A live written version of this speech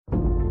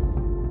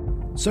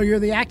So you're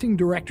the acting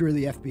director of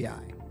the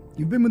FBI.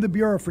 You've been with the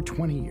Bureau for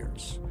 20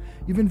 years.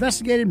 You've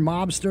investigated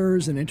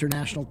mobsters and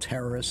international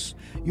terrorists.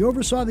 You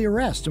oversaw the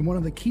arrest of one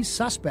of the key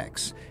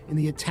suspects in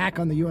the attack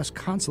on the U.S.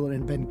 consulate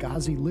in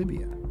Benghazi,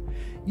 Libya.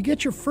 You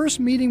get your first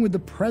meeting with the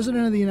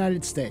President of the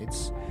United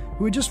States,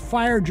 who had just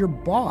fired your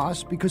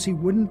boss because he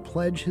wouldn't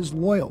pledge his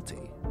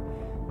loyalty.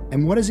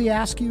 And what does he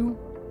ask you?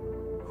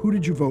 Who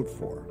did you vote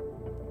for?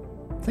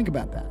 Think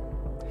about that.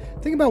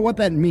 Think about what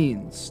that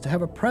means to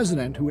have a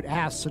president who would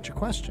ask such a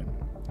question.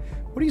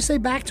 What do you say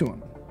back to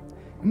him?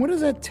 And what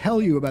does that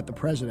tell you about the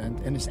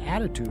president and his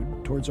attitude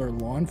towards our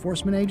law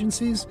enforcement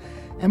agencies,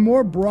 and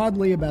more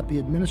broadly about the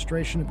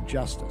administration of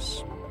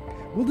justice?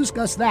 We'll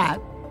discuss that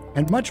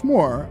and much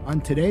more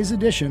on today's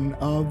edition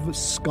of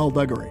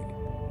Skullduggery.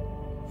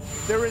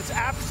 There is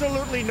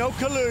absolutely no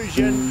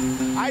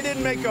collusion. I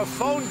didn't make a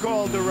phone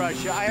call to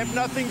Russia. I have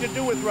nothing to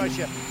do with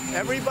Russia.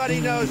 Everybody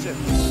knows it.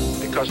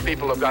 Because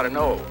people have got to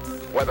know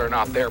whether or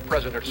not their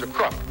president's a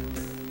crook.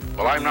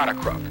 Well, I'm not a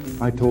crook.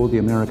 I told the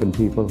American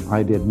people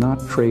I did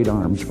not trade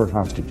arms for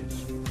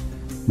hostages.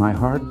 My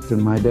heart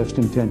and my best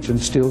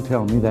intentions still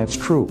tell me that's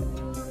true,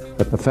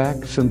 but the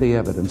facts and the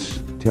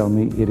evidence tell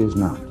me it is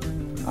not.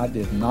 I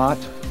did not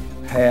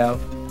have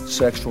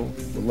sexual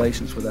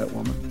relations with that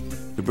woman.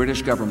 The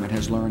British government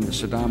has learned that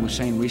Saddam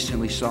Hussein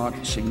recently sought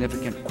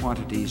significant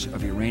quantities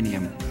of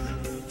uranium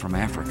from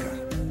Africa.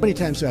 How many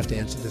times do I have to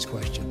answer this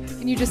question?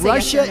 Can you just say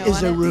Russia yes or no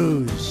is a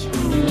ruse.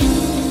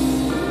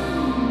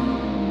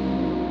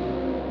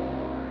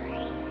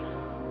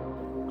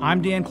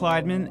 I'm Dan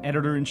Kleidman,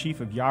 editor-in-chief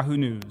of Yahoo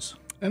News.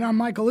 And I'm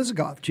Michael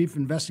Isikoff, chief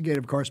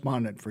investigative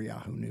correspondent for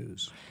Yahoo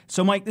News.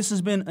 So, Mike, this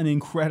has been an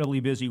incredibly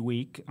busy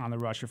week on the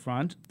Russia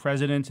front. The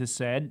president has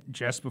said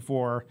just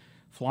before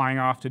flying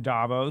off to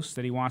Davos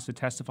that he wants to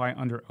testify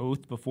under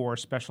oath before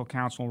special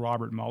counsel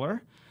Robert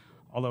Mueller.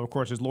 Although, of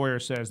course, his lawyer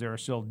says there are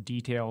still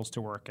details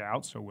to work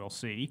out, so we'll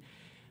see.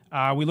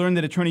 We learned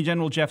that Attorney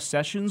General Jeff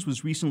Sessions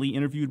was recently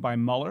interviewed by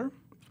Mueller.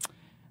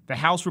 The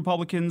House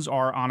Republicans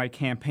are on a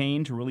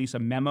campaign to release a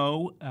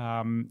memo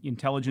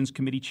Intelligence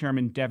Committee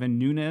Chairman Devin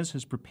Nunes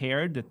has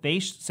prepared that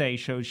they say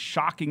shows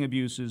shocking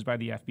abuses by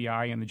the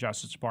FBI and the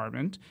Justice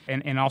Department,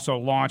 and also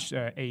launched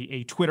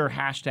a Twitter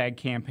hashtag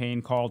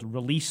campaign called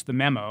Release the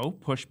Memo,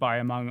 pushed by,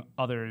 among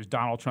others,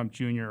 Donald Trump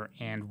Jr.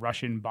 and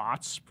Russian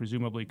bots,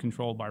 presumably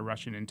controlled by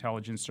Russian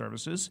intelligence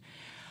services.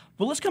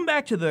 But let's come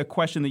back to the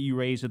question that you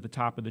raised at the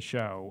top of the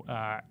show.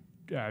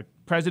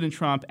 President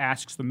Trump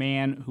asks the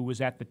man who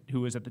was at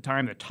the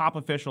time the top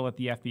official at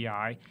the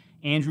FBI,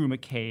 Andrew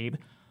McCabe,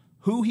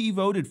 who he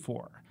voted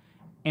for.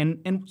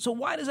 And so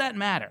why does that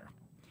matter?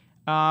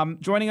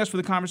 Joining us for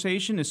the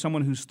conversation is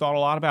someone who's thought a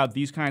lot about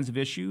these kinds of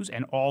issues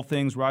and all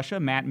things Russia,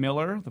 Matt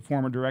Miller, the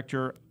former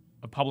director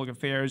of public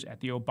affairs at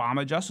the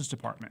Obama Justice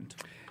Department.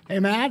 Hey,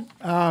 Matt.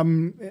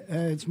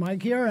 It's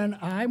Mike here, and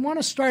I want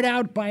to start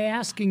out by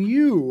asking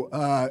you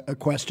a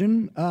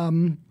question.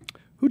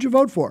 Who'd you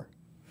vote for?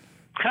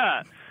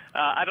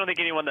 I don't think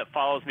anyone that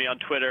follows me on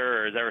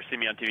Twitter or has ever seen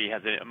me on TV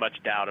has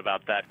much doubt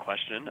about that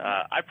question.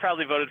 I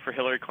proudly voted for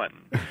Hillary Clinton.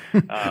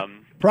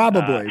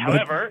 Probably.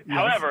 However,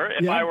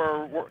 if Yeah. I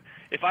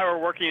were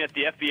working at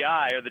the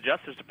FBI or the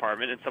Justice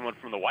Department and someone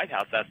from the White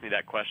House asked me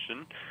that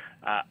question,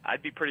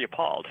 I'd be pretty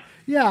appalled.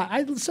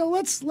 Yeah, so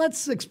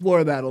let's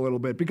explore that a little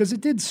bit, because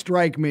it did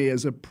strike me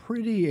as a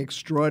pretty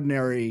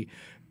extraordinary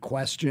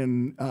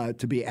question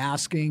to be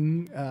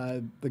asking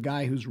the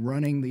guy who's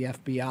running the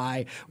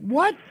FBI.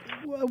 What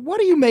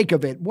do you make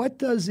of it? What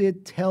does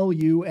it tell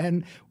you,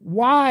 and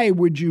why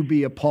would you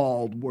be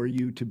appalled were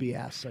you to be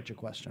asked such a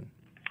question?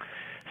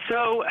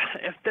 So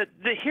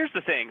here's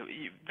the thing.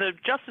 The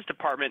Justice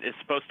Department is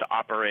supposed to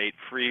operate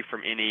free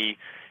from any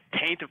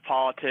taint of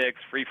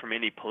politics, free from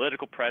any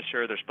political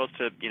pressure. They're supposed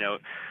to,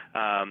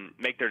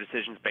 make their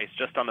decisions based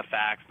just on the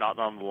facts, not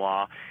on the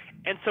law.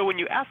 And so when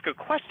you ask a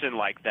question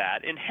like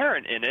that,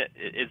 inherent in it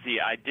is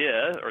the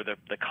idea or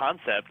the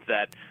concept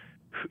that,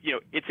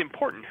 it's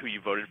important who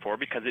you voted for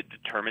because it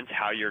determines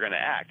how you're going to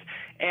act.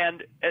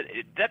 And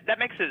that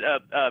makes it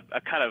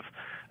a kind of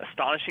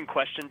astonishing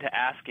question to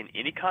ask in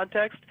any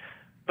context.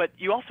 But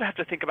you also have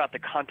to think about the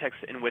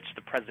context in which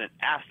the president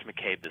asked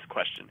McCabe this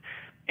question.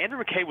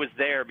 Andrew McCabe was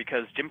there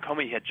because Jim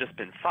Comey had just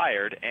been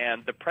fired,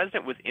 and the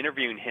president was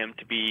interviewing him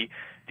to be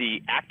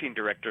the acting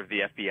director of the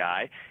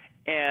FBI.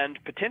 And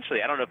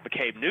potentially, I don't know if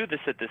McCabe knew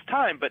this at this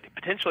time, but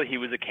potentially he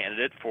was a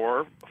candidate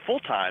for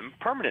full-time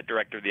permanent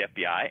director of the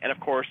FBI. And, of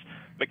course,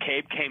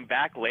 McCabe came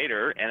back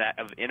later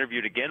and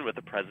interviewed again with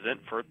the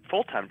president for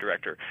full-time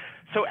director.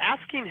 So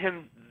asking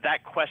him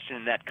that question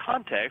in that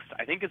context,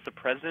 I think, is the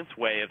president's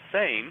way of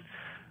saying,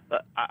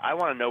 I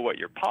want to know what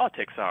your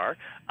politics are.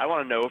 I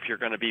want to know if you're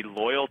going to be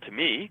loyal to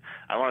me.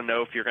 I want to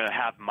know if you're going to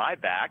have my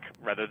back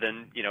rather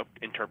than,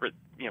 interpret,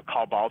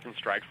 call balls and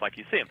strikes like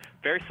you see him.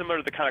 Very similar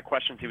to the kind of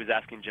questions he was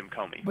asking Jim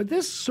Comey. But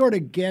this sort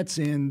of gets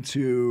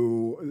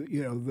into,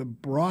 the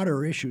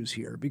broader issues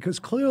here, because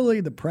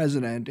clearly the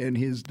president and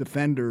his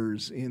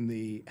defenders in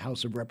the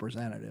House of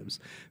Representatives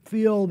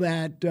feel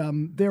that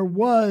there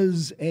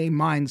was a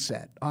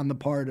mindset on the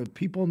part of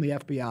people in the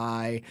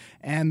FBI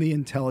and the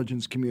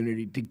intelligence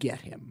community to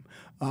get him.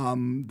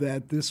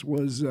 That this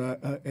was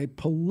a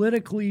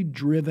politically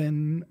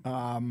driven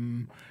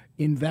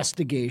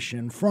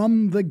investigation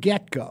from the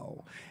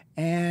get-go.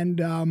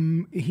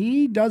 And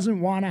he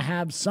doesn't want to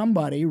have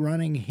somebody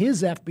running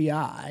his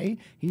FBI,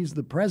 he's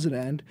the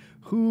president,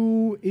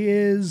 who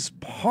is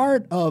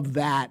part of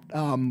that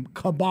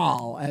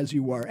cabal, as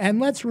you were. And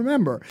let's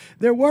remember,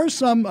 there were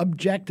some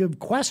objective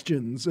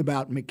questions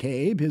about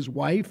McCabe. His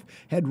wife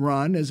had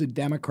run as a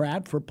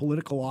Democrat for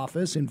political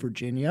office in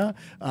Virginia.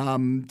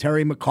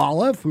 Terry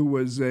McAuliffe, who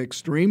was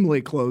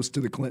extremely close to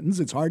the Clintons,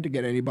 it's hard to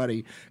get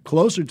anybody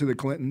closer to the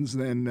Clintons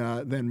than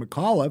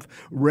McAuliffe,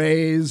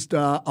 raised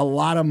a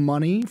lot of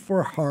money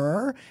for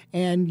her.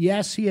 And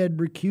yes, he had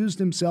recused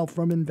himself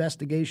from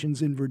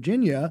investigations in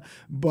Virginia,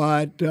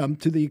 but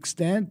to the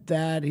extent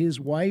that his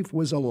wife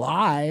was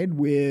allied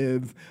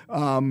with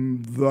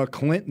the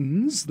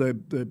Clintons,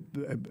 the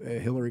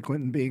Hillary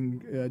Clinton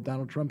being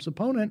Donald Trump's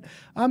opponent,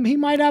 he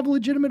might have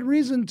legitimate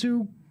reason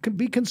to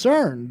be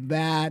concerned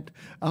that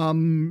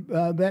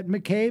that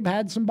McCabe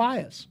had some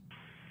bias.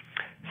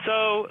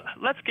 So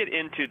let's get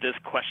into this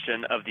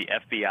question of the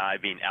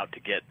FBI being out to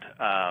get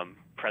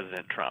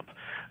President Trump,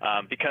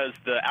 because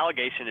the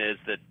allegation is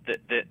that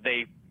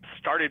they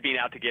started being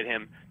out to get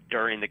him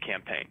during the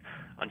campaign.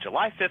 On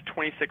July 5th,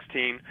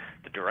 2016,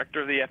 the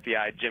director of the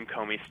FBI, Jim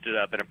Comey, stood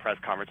up in a press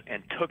conference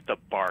and took the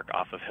bark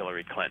off of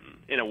Hillary Clinton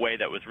in a way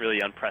that was really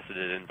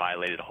unprecedented and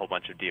violated a whole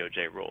bunch of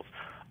DOJ rules.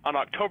 On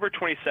October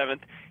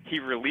 27th, he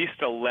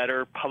released a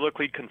letter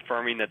publicly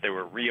confirming that they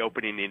were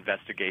reopening the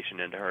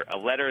investigation into her, a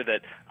letter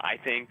that I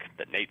think,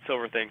 that Nate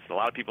Silver thinks, and a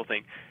lot of people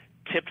think,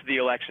 tipped the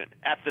election.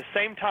 At the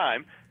same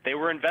time, they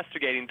were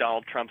investigating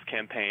Donald Trump's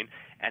campaign,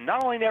 and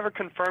not only never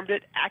confirmed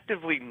it,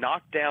 actively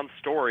knocked down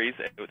stories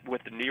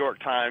with the New York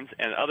Times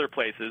and other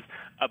places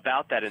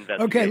about that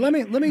investigation. Okay, let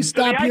me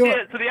stop you. So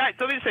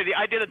let me just say, the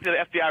idea that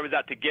the FBI was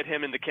out to get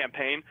him in the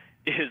campaign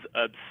is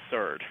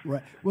absurd.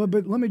 Right. Well,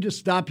 but let me just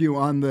stop you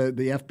on the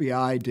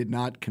FBI did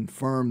not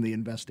confirm the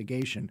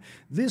investigation.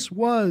 This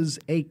was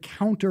a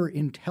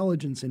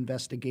counterintelligence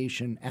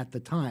investigation at the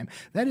time.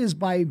 That is,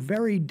 by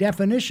very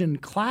definition,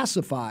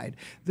 classified.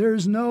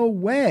 There's no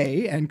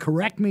way, and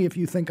correct me if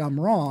you think I'm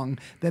wrong,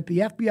 that the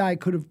FBI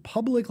could have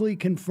publicly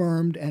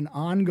confirmed an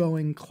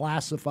ongoing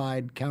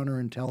classified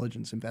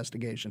counterintelligence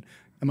investigation.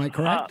 Am I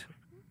correct?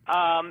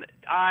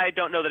 I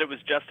don't know that it was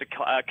just a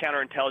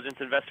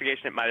counterintelligence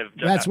investigation. It might have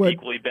just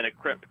equally been a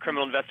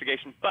criminal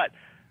investigation.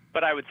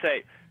 But I would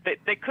say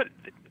they could.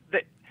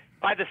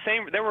 By the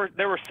same, there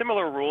were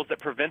similar rules that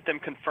prevent them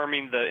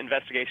confirming the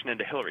investigation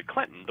into Hillary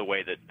Clinton the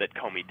way that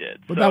Comey did.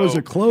 But that was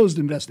a closed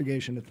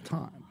investigation at the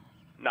time.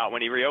 Not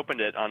when he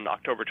reopened it on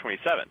October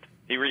 27th.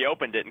 He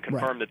reopened it and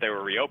confirmed that they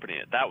were reopening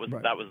it. That was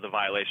the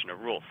violation of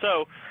rules.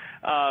 So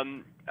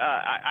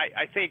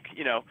I think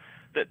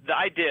the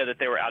idea that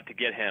they were out to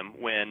get him,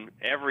 when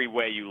every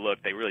way you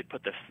look, they really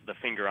put the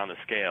finger on the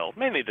scale,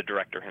 mainly the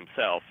director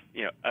himself,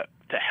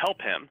 to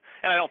help him.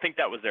 And I don't think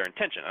that was their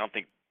intention. I don't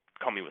think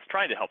Comey was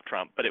trying to help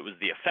Trump, but it was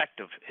the effect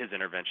of his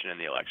intervention in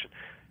the election.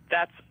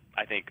 That's,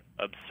 I think,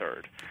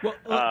 absurd.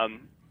 Well,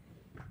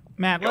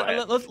 Matt,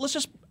 let's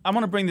just – I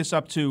want to bring this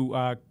up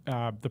to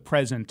the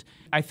present.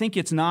 I think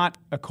it's not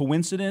a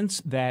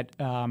coincidence that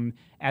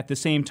at the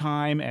same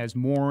time as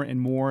more and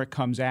more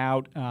comes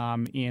out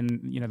in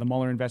the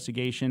Mueller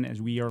investigation,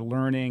 as we are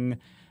learning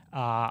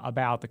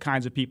about the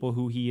kinds of people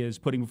who he is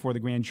putting before the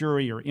grand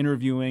jury or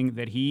interviewing,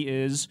 that he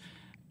is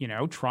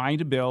trying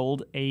to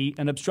build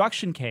an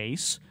obstruction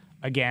case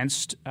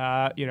against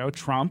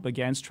Trump,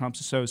 against Trump's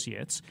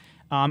associates.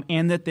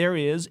 And that there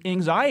is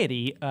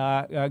anxiety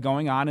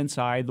going on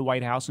inside the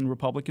White House and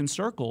Republican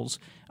circles.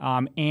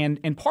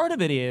 And part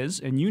of it is,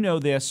 and you know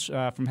this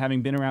from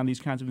having been around these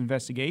kinds of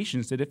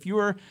investigations, that if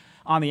you're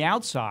on the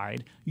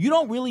outside, you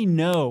don't really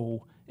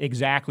know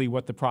exactly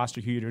what the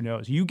prosecutor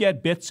knows. You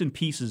get bits and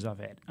pieces of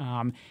it.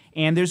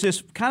 And there's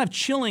this kind of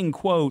chilling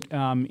quote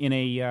in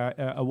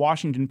a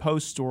Washington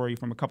Post story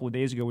from a couple of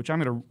days ago, which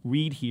I'm going to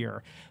read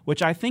here,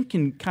 which I think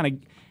can kind of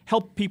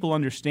help people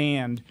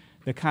understand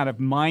the kind of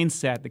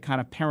mindset, the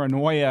kind of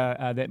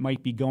paranoia that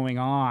might be going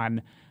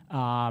on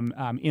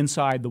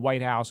inside the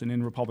White House and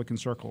in Republican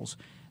circles.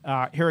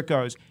 Here it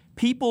goes.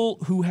 People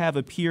who have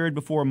appeared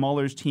before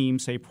Mueller's team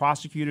say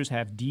prosecutors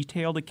have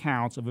detailed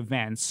accounts of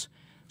events,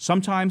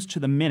 sometimes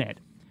to the minute,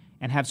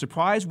 and have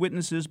surprised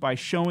witnesses by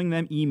showing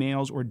them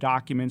emails or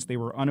documents they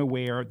were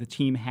unaware the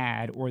team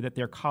had or that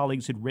their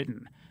colleagues had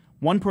written.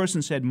 One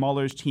person said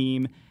Mueller's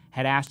team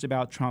had asked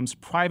about Trump's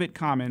private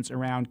comments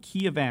around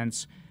key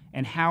events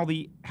and how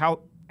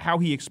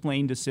he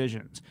explained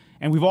decisions.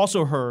 And we've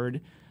also heard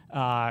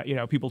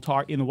people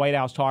in the White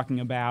House talking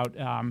about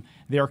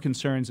their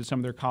concerns that some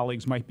of their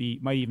colleagues might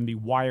even be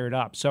wired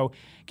up. So,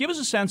 give us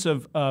a sense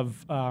of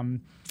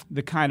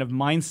the kind of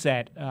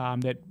mindset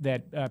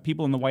that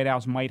people in the White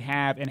House might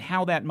have, and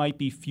how that might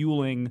be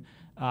fueling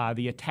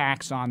the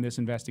attacks on this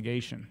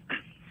investigation.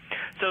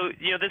 So,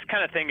 this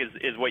kind of thing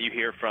is what you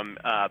hear from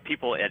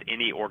people at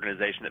any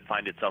organization that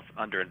find itself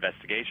under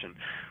investigation.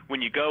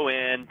 When you go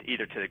in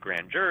either to the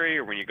grand jury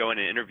or when you go in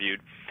and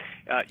interviewed,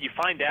 you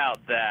find out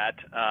that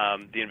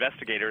the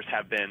investigators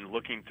have been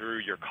looking through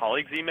your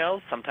colleagues'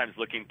 emails, sometimes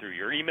looking through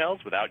your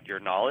emails without your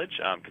knowledge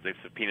because they've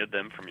subpoenaed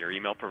them from your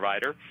email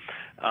provider.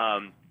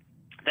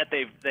 That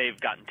they've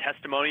gotten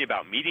testimony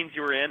about meetings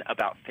you were in,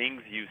 about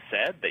things you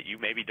said that you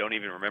maybe don't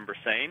even remember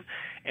saying.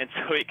 And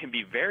so it can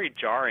be very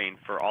jarring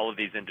for all of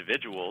these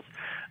individuals.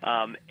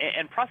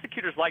 And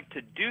prosecutors like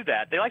to do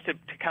that. They like to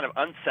kind of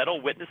unsettle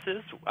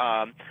witnesses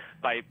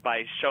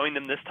by showing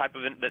them this type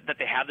of that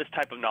they have this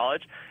type of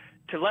knowledge,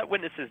 to let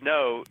witnesses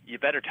know you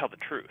better tell the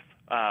truth.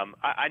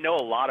 I know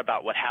a lot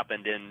about what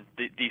happened in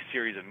these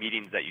series of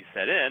meetings that you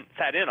sat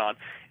in on,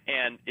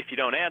 and if you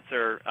don't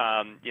answer,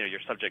 you're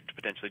subject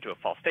potentially to a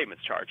false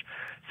statements charge.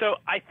 So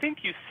I think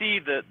you see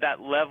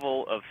that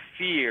level of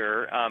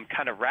fear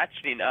kind of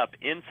ratcheting up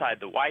inside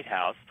the White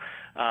House,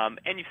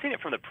 and you've seen it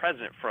from the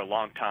president for a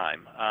long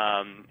time.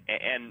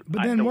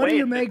 But then, what do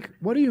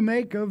you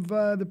make of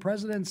the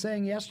president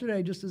saying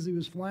yesterday, just as he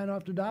was flying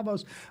off to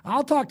Davos,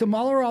 "I'll talk to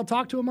Mueller. I'll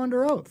talk to him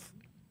under oath"?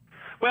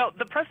 Well,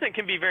 the president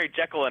can be very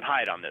Jekyll and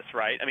Hyde on this,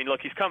 right? I mean,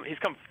 look, he's spun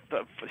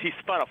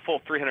a full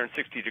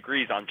 360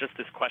 degrees on just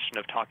this question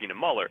of talking to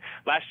Mueller.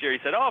 Last year, he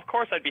said, "Oh, of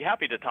course, I'd be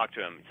happy to talk to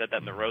him." He said that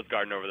in the Rose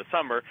Garden over the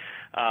summer.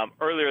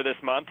 Earlier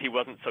this month, he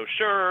wasn't so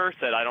sure.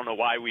 Said, "I don't know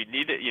why we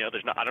need it.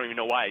 I don't even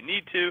know why I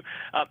need to."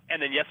 And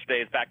then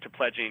yesterday is back to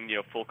pledging,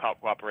 full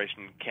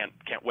cooperation. Can't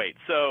wait.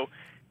 So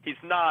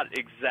he's not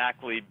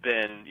exactly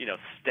been,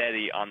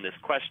 steady on this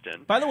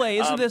question. By the way,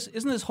 isn't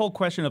this whole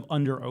question of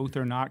under oath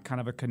or not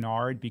kind of a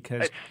canard?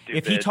 Because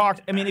if he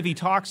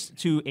lies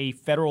to a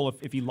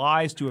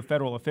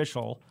federal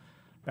official,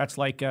 that's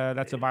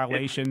a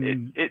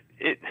violation.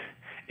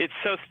 It's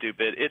so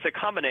stupid. It's a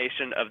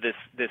combination of this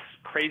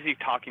crazy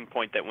talking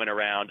point that went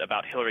around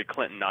about Hillary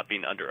Clinton not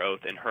being under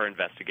oath in her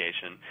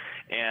investigation,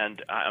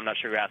 and I'm not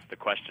sure who asked the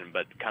question,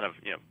 but kind of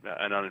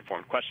an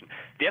uninformed question.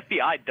 The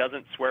FBI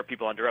doesn't swear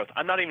people under oath.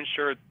 I'm not even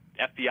sure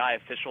FBI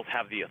officials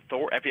have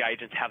FBI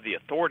agents have the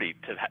authority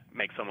to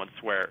make someone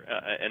swear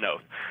an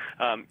oath.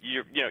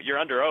 You're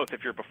under oath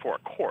if you're before a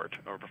court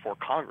or before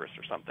Congress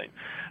or something.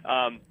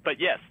 But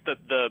yes,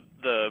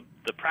 the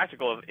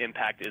practical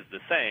impact is the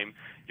same.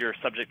 You're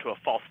subject to a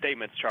false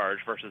statements charge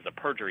versus a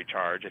perjury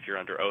charge if you're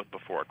under oath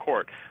before a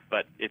court.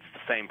 But it's the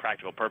same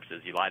practical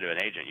purposes. You lie to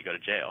an agent, you go to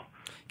jail.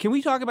 Can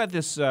we talk about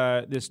this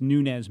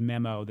Nunes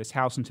memo, this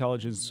House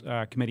Intelligence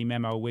Committee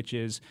memo, which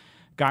has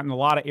gotten a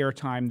lot of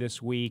airtime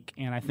this week?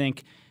 And I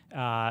think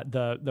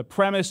the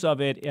premise of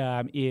it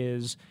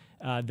is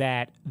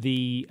that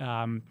the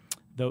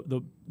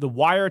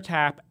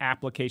wiretap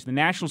application,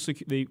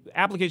 the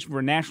application for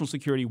a national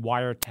security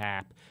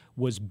wiretap,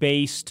 was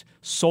based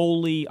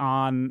solely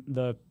on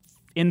the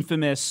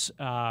infamous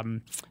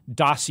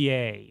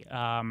dossier.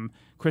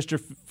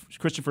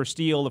 Christopher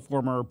Steele, the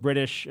former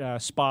British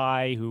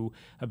spy who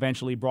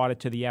eventually brought it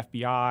to the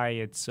FBI,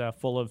 it's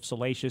full of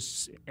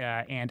salacious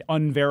and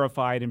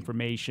unverified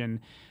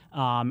information.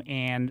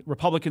 And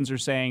Republicans are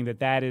saying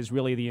that is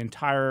really the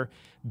entire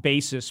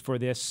basis for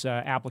this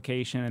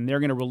application, and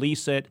they're going to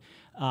release it,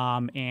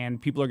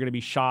 and people are going to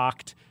be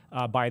shocked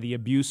by the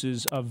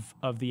abuses of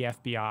the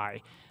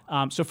FBI.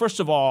 So first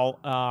of all,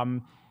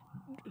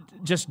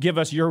 just give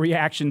us your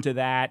reaction to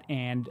that,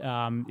 and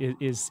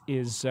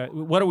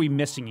what are we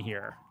missing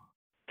here?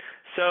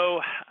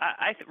 So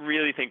I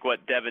really think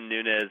what Devin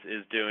Nunes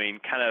is doing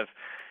kind of,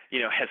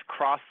 has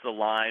crossed the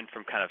line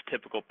from kind of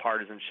typical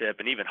partisanship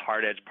and even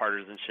hard-edged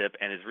partisanship,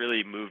 and has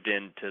really moved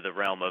into the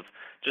realm of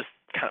just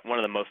kind of one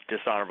of the most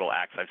dishonorable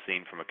acts I've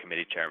seen from a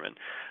committee chairman.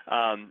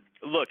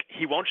 Look,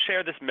 he won't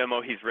share this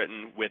memo he's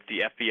written with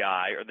the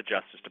FBI or the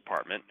Justice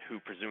Department, who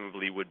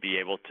presumably would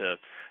want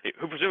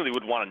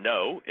to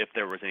know if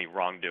there was any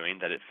wrongdoing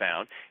that it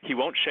found. He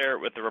won't share it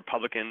with the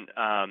Republican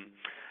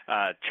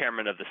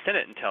chairman of the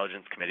Senate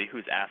Intelligence Committee,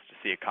 who's asked to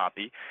see a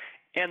copy.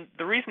 And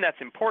the reason that's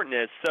important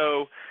is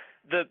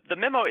the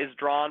memo is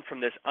drawn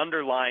from this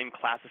underlying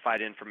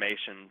classified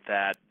information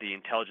that the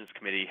Intelligence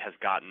Committee has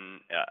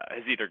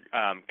either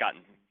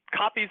gotten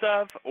copies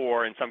of,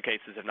 or in some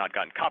cases have not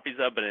gotten copies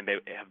of, but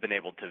have been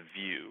able to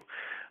view.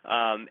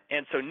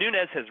 And so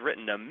Nunes has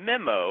written a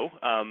memo,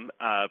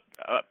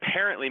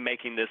 apparently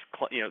making this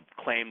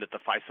claim that the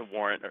FISA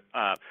warrant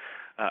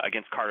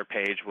against Carter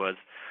Page was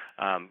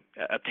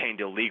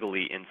obtained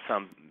illegally in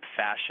some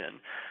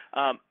fashion.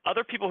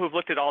 Other people who've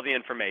looked at all the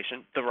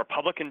information, the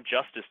Republican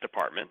Justice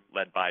Department,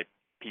 led by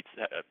Pete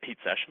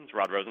Sessions,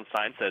 Rod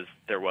Rosenstein, says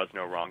there was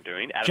no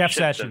wrongdoing. Jeff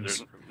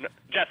Sessions.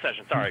 Jeff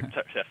Sessions, sorry.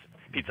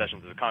 Pete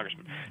Sessions is a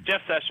congressman.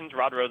 Jeff Sessions,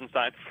 Rod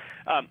Rosenstein,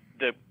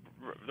 the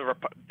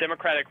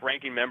Democratic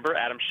ranking member,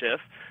 Adam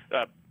Schiff,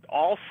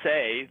 all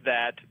say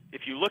that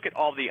if you look at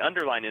all the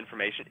underlying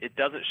information, it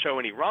doesn't show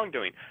any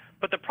wrongdoing.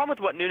 But the problem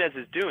with what Nunes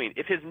is doing,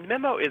 if his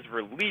memo is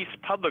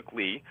released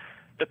publicly,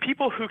 the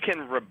people who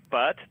can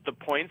rebut the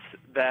points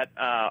that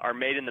are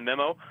made in the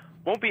memo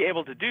won't be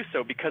able to do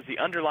so because the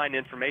underlying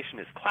information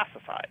is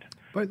classified.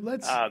 But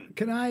let's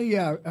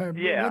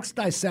let's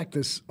dissect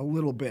this a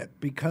little bit,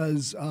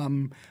 because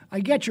I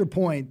get your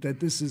point that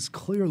this is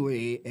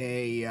clearly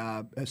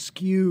a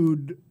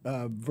skewed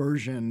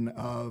version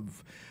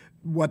of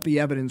what the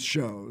evidence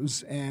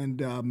shows,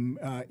 and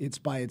it's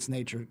by its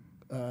nature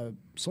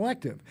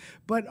selective.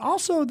 But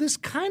also, this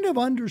kind of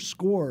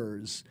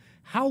underscores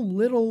how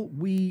little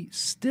we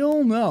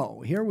still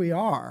know. Here we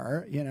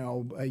are,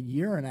 a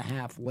year and a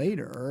half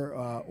later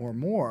or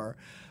more,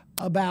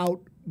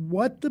 about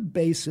what the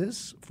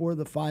basis for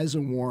the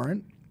FISA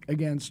warrant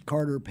against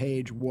Carter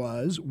Page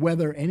was,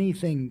 whether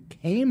anything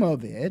came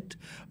of it.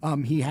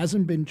 He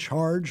hasn't been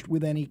charged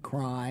with any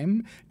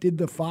crime. Did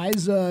the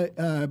FISA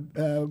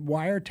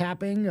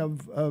wiretapping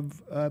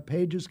of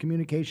Page's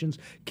communications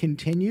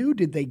continue?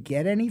 Did they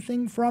get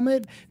anything from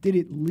it? Did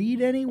it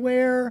lead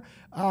anywhere?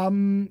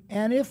 And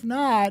if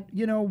not,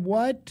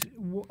 what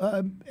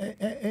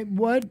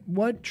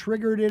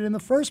triggered it in the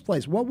first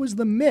place? What was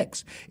the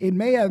mix? It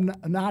may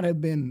have not have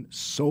been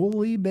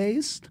solely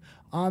based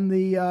on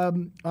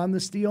the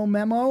Steele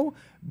memo,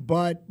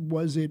 but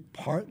was it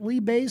partly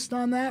based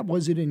on that?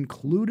 Was it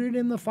included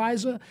in the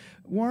FISA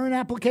warrant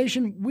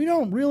application? We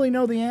don't really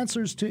know the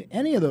answers to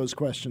any of those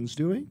questions,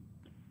 do we?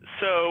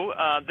 So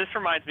this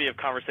reminds me of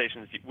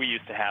conversations we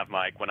used to have,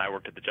 Mike, when I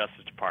worked at the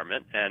Justice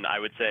Department, and I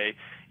would say,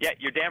 yeah,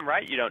 you're damn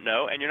right you don't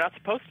know, and you're not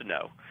supposed to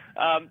know.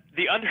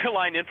 The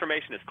underlying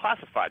information is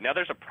classified. Now,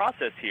 there's a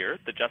process here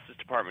the Justice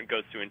Department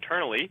goes through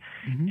internally,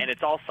 and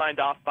it's all signed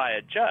off by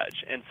a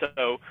judge. And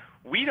so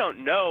we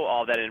don't know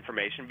all that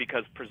information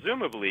because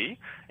presumably,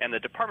 and the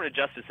Department of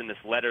Justice in this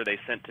letter they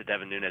sent to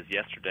Devin Nunes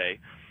yesterday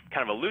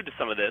kind of allude to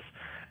some of this,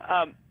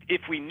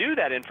 if we knew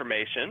that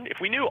information, if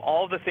we knew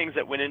all the things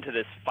that went into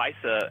this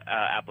FISA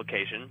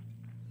application,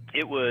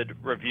 it would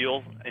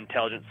reveal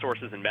intelligence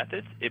sources and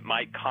methods. It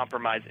might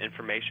compromise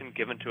information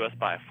given to us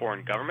by a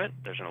foreign government.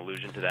 There's an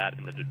allusion to that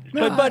in the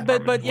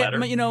but yeah,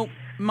 letter.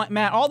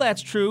 Matt, all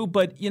that's true,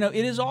 but it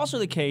is also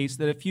the case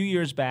that a few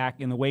years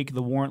back, in the wake of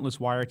the warrantless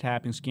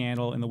wiretapping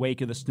scandal, in the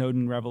wake of the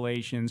Snowden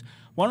revelations,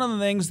 one of the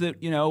things that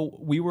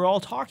we were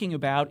all talking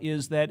about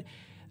is that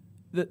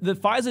the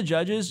FISA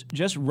judges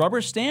just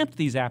rubber stamped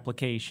these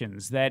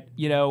applications. That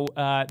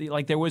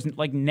there was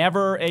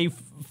never a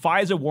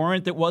FISA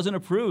warrant that wasn't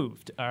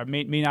approved.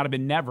 May not have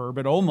been never,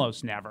 but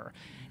almost never.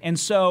 And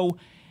so,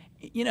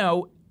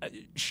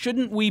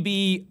 shouldn't we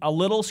be a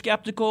little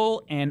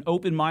skeptical and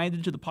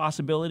open-minded to the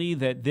possibility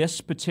that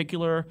this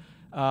particular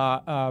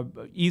wiretap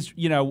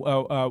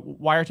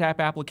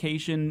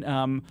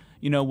application,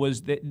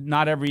 was that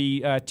not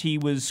every T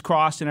was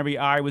crossed and every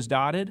I was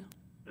dotted?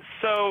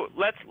 So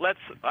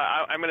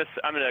I'm going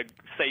to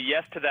say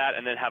yes to that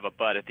and then have a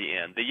but at the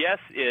end. The yes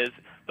is,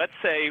 let's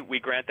say we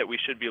grant that we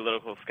should be a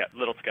little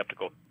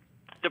skeptical.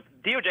 The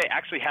DOJ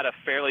actually had a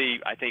fairly,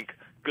 I think,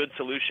 good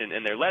solution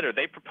in their letter.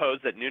 They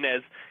proposed that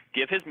Nunes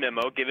give his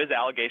memo, give his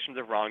allegations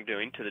of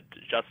wrongdoing to the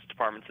Justice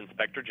Department's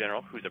Inspector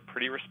General, who's a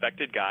pretty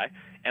respected guy,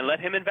 and let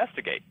him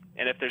investigate.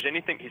 And if there's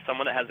anything, he's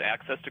someone that has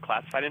access to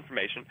classified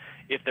information.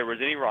 If there was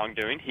any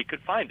wrongdoing, he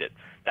could find it.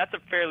 That's a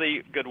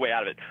fairly good way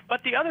out of it.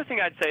 But the other thing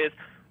I'd say is,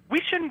 we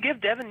shouldn't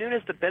give Devin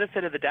Nunes the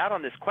benefit of the doubt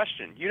on this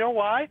question. You know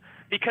why?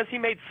 Because he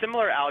made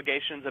similar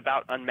allegations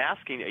about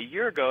unmasking a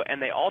year ago,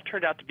 and they all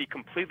turned out to be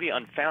completely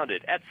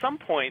unfounded. At some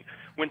point,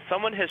 when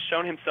someone has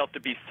shown himself to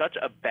be such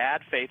a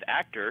bad faith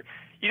actor,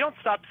 you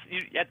stop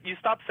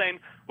saying,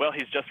 well,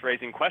 he's just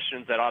raising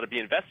questions that ought to be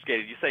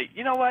investigated. You say,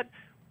 you know what?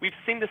 We've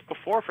seen this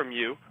before from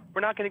you.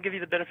 We're not going to give you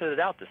the benefit of the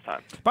doubt this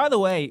time. By the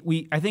way,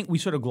 I think we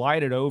sort of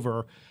glided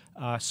over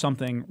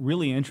something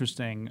really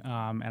interesting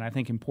and I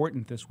think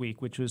important this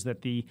week, which was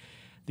that the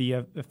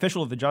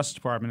official of the Justice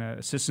Department,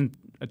 Assistant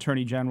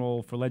Attorney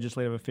General for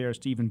Legislative Affairs,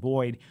 Stephen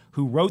Boyd,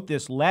 who wrote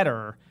this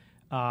letter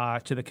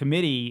to the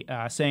committee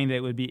saying that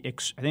it would be,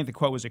 I think the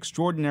quote was,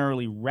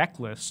 extraordinarily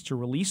reckless to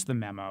release the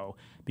memo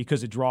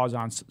because it draws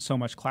on so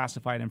much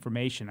classified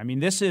information. I mean,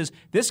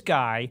 this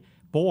guy,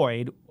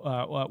 Boyd,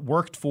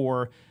 worked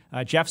for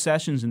Jeff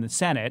Sessions in the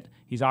Senate.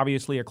 He's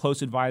obviously a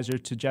close advisor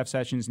to Jeff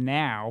Sessions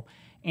now.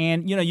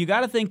 And, you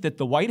got to think that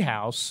the White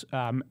House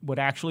would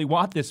actually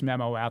want this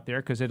memo out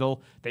there because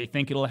they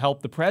think it'll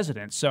help the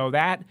president. So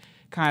that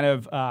kind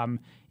of,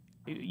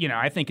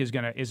 I think is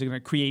going to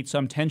create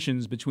some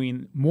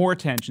more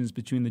tensions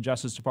between the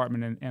Justice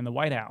Department and the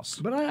White House.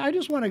 But I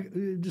just want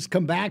to just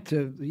come back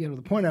to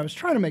the point I was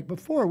trying to make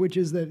before, which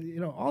is that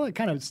all that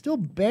kind of still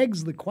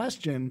begs the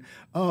question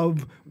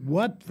of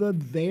what the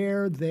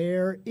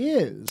there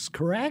is.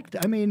 Correct?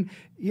 I mean,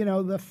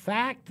 the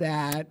fact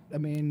that,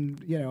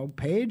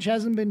 Page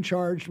hasn't been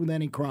charged with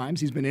any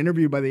crimes. He's been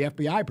interviewed by the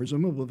FBI,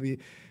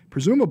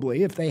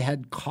 presumably, if they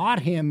had caught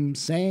him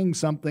saying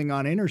something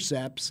on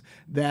intercepts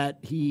that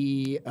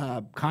he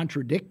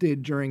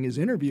contradicted during his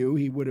interview,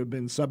 he would have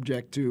been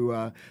subject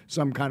to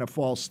some kind of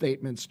false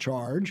statements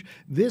charge.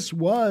 This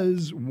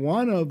was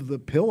one of the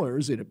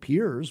pillars, it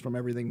appears, from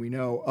everything we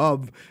know,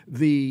 of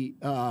the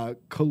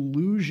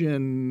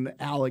collusion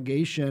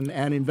allegation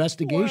and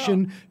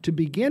investigation to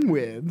begin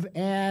with.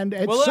 And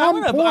at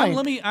some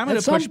point, I'm going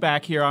to push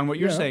back here on what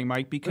you're saying,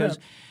 Mike, because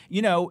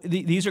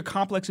these are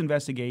complex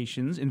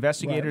investigations.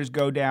 Investigators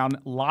go down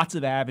lots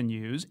of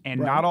avenues,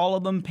 and not all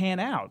of them pan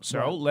out.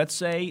 So let's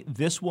say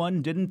this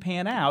one didn't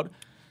pan out.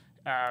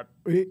 What?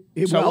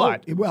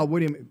 Well, what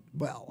do you mean?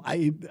 Well,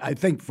 I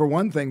think for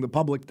one thing, the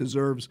public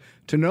deserves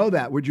to know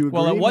that. Would you agree?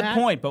 Well, at what Matt?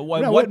 point? But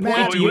what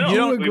point do you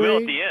agree? We will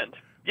at the end.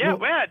 Yeah,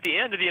 at the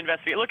end of the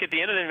investigation. Look, at the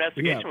end of the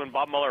investigation, when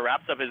Bob Mueller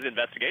wraps up his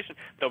investigation,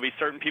 there'll be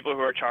certain people who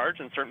are charged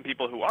and certain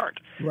people who aren't.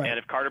 Right. And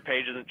if Carter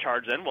Page isn't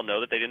charged, then we'll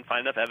know that they didn't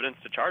find enough evidence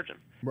to charge him.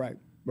 Right.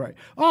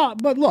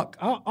 But look,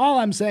 all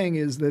I'm saying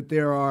is that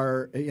there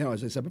are,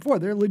 as I said before,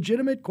 there are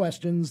legitimate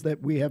questions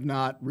that we have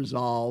not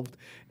resolved,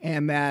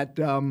 and that,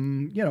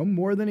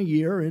 more than a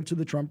year into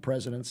the Trump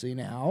presidency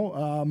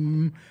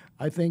now,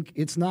 I think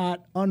it's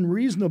not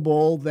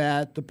unreasonable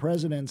that the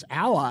president's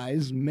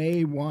allies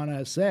may want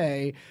to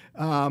say,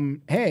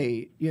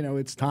 hey,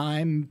 it's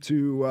time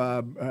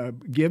to,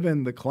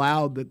 given the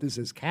cloud that this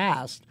has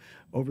cast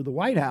over the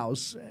White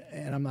House,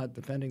 and I'm not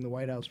defending the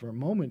White House for a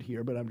moment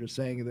here, but I'm just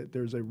saying that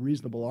there's a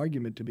reasonable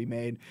argument to be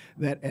made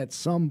that at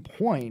some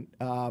point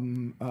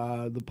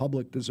the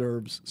public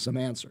deserves some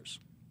answers.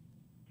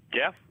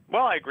 Yeah,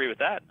 well, I agree with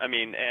that. I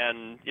mean,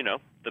 and,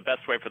 the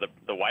best way for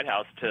the White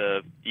House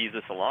to ease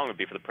this along would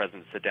be for the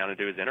president to sit down and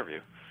do his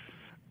interview.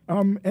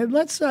 And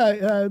let's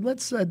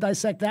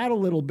dissect that a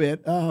little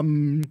bit.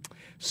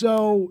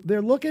 So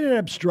they're looking at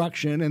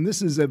obstruction, and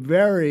this is a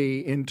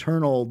very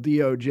internal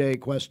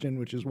DOJ question,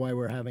 which is why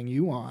we're having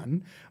you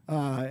on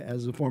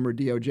as a former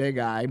DOJ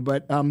guy.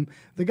 But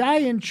the guy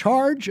in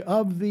charge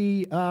of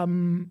the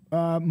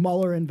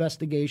Mueller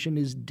investigation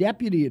is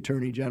Deputy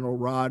Attorney General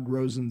Rod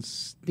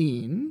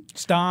Rosenstein.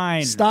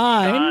 Stein.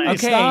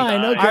 Okay.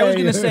 I was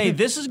going to say,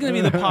 this is going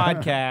to be the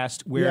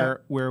podcast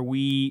where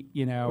we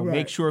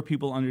make sure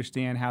people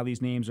understand how these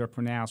names are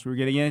pronounced. We're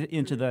getting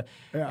into the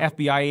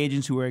FBI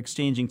agents who are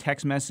exchanging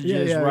text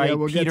messages, right? Yeah,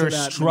 we'll Peter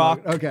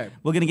Strzok. Okay.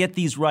 We're going to get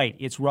these right.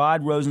 It's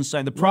Rod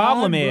Rosenstein. The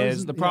problem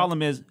is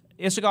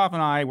Isikoff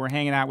and I were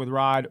hanging out with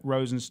Rod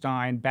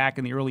Rosenstein back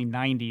in the early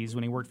 90s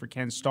when he worked for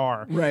Ken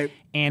Starr. Right.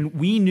 And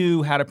we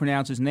knew how to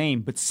pronounce his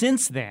name. But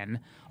since then,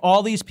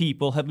 all these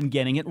people have been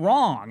getting it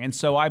wrong. And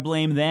so I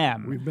blame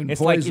them. We've been it's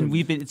poisoned.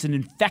 It's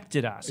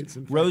infected us.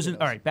 All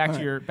right, back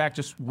to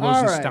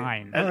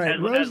Rosenstein. All right.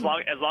 As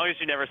long as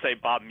you never say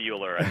Bob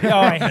Mueller.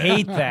 I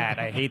hate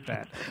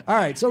that. All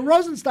right, so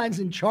Rosenstein's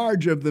in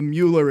charge of the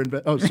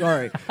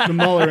the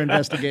Mueller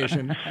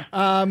investigation.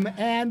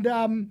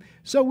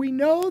 So we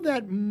know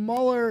that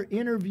Mueller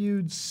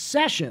interviewed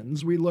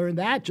Sessions. We learned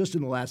that just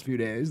in the last few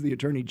days, the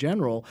Attorney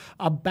General,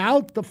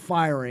 about the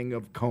firing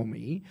of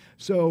Comey.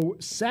 So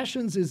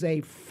Sessions is a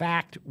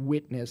fact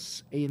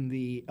witness in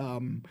the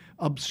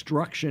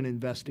obstruction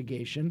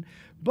investigation,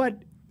 but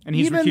and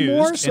he's even recused,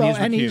 more so,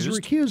 and he's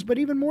recused, but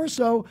even more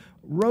so,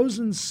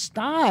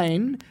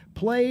 Rosenstein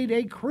played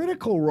a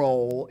critical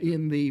role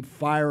in the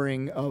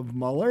firing of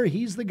Mueller.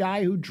 He's the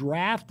guy who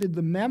drafted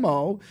the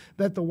memo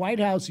that the White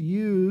House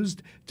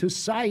used to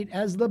cite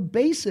as the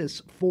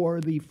basis for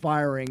the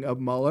firing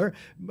of Mueller.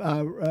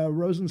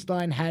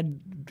 Rosenstein had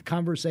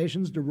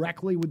conversations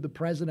directly with the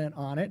president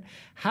on it.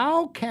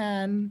 How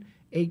can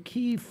a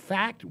key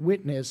fact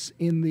witness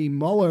in the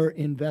Mueller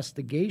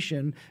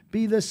investigation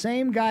be the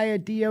same guy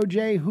at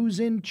DOJ who's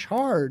in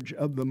charge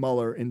of the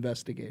Mueller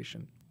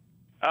investigation?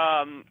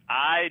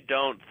 I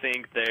don't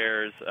think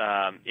there's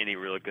any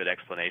really good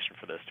explanation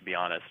for this, to be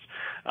honest.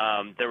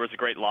 There was a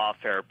great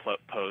Lawfare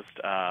post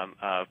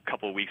a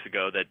couple of weeks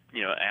ago that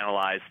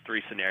analyzed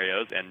 3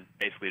 scenarios and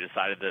basically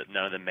decided that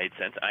none of them made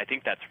sense. And I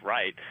think that's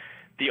right.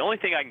 The only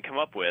thing I can come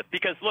up with,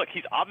 because look,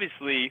 he's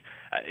obviously,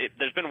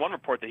 there's been one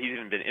report that he's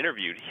even been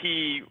interviewed.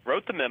 He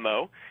wrote the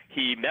memo.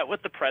 He met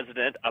with the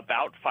president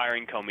about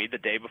firing Comey the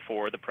day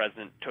before the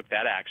president took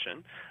that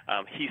action.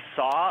 He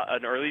saw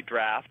an early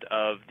draft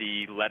of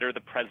the letter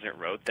the president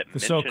wrote that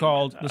mentioned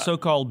the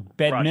so-called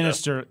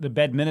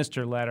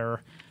Bedminster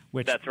letter,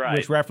 which that's right.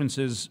 Which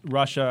references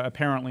Russia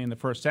apparently in the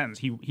first sentence.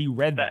 He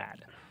read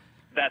that.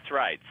 That's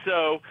right.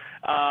 So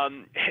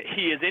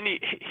he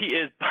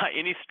is by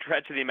any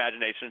stretch of the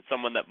imagination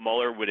someone that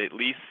Mueller would at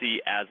least see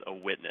as a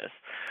witness.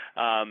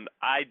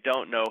 I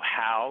don't know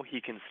how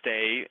he can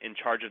stay in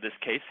charge of this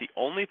case. The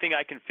only thing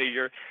I can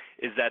figure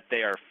is that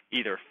they are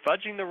either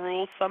fudging the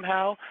rules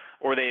somehow,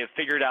 or they have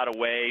figured out a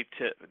way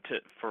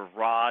for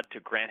Rod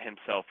to grant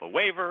himself a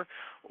waiver,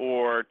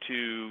 or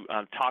to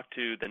talk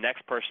to the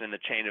next person in the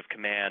chain of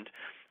command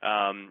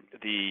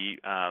the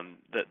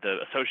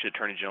Associate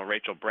Attorney General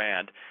Rachel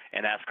Brand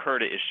and ask her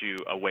to issue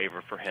a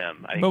waiver for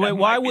him. I think but wait,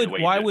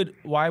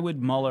 why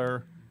would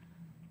Mueller?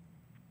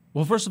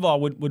 Well, first of all,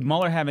 would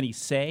Mueller have any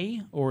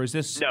say, or is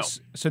this? No.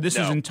 So this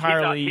is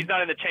entirely. He's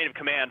not in the chain of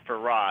command for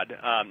Rod.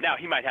 Now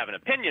he might have an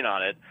opinion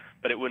on it,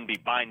 but it wouldn't be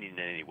binding in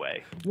any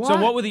way. So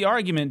what would the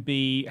argument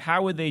be?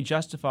 How would they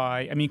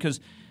justify? I mean,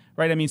 because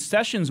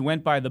Sessions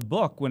went by the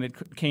book when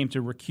it came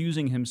to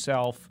recusing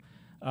himself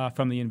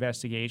from the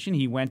investigation.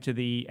 He went to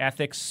the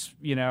ethics,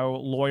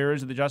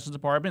 lawyers at the Justice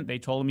Department. They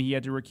told him he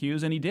had to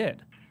recuse, and he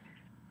did.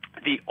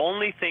 The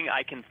only thing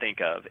I can think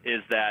of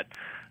is that,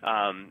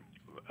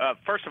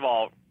 first of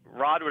all,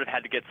 Rod would have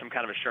had to get some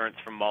kind of assurance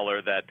from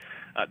Mueller that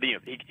they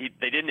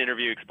did an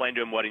interview, explained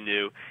to him what he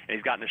knew, and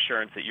he's got an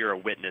assurance that you're a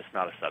witness,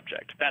 not a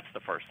subject. That's the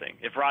first thing.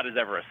 If Rod is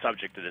ever a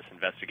subject of this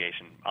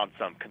investigation on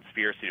some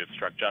conspiracy to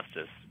obstruct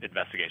justice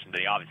investigation,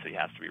 then he obviously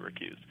has to be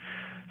recused.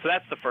 So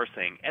that's the first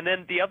thing. And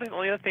then the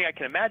only other thing I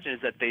can imagine is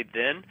that they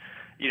then,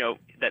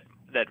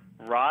 that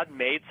Rod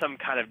made some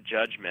kind of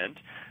judgment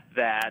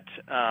that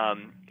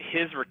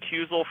his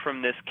recusal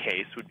from this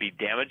case would be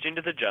damaging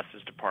to the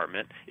Justice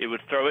Department. It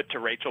would throw it to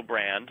Rachel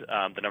Brand,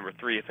 the number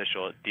 3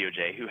 official at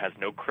DOJ, who has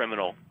no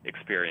criminal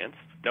experience.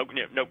 No,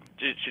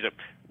 she's a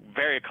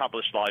very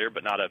accomplished lawyer,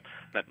 but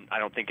I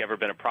don't think ever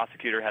been a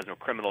prosecutor, has no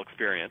criminal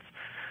experience.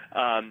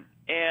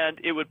 And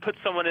it would put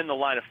someone in the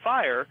line of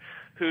fire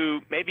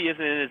who maybe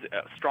isn't in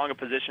as strong a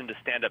position to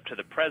stand up to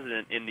the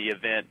president in the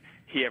event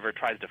he ever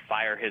tries to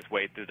fire his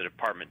way through the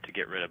department to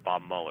get rid of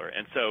Bob Mueller.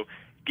 And so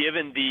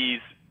given these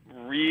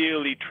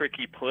really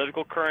tricky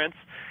political currents,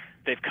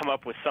 they've come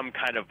up with some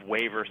kind of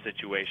waiver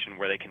situation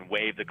where they can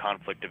waive the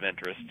conflict of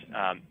interest,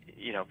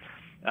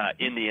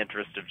 in the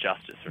interest of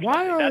justice.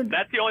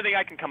 That's the only thing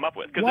I can come up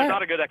with, because there's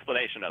not a good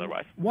explanation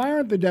otherwise. Why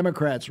aren't the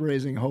Democrats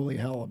raising holy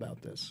hell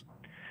about this?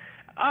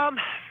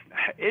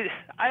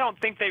 I don't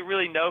think they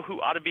really know who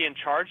ought to be in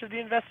charge of the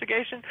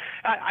investigation.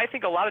 I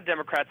think a lot of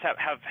Democrats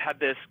have had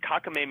this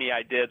cockamamie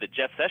idea that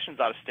Jeff Sessions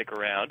ought to stick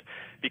around,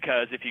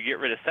 because if you get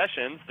rid of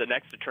Sessions, the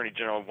next Attorney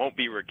General won't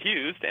be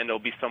recused, and there'll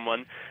be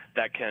someone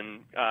that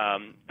can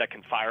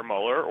fire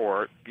Mueller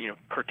or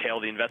curtail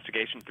the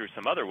investigation through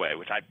some other way,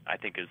 which I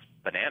think is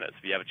bananas.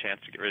 If you have a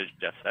chance to get rid of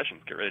Jeff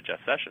Sessions, get rid of Jeff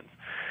Sessions.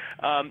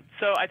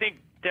 So I think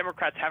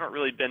Democrats haven't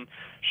really been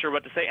sure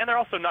what to say, and they're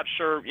also not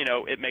sure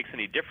it makes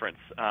any difference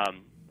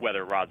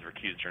whether Rod's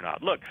recused or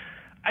not. Look,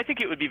 I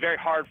think it would be very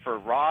hard for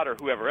Rod or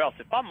whoever else,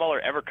 if Bob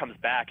Mueller ever comes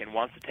back and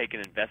wants to take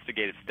an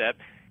investigative step,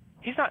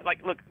 he's not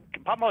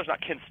Bob Mueller's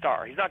not Ken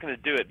Starr. He's not going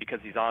to do it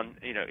because he's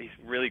he's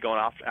really going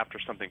after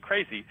something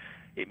crazy.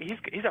 He's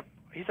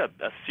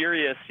a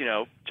serious,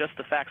 just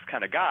the facts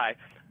kind of guy.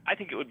 I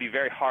think it would be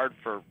very hard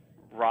for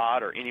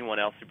Rod or anyone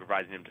else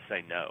supervising him to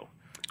say no.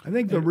 I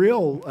think the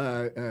real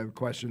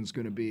question is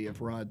going to be,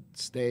 if Rod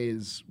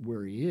stays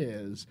where he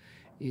is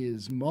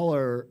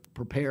Mueller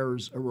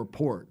prepares a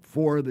report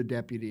for the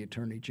Deputy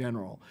Attorney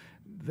General.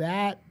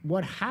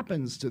 What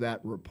happens to that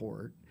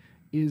report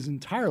is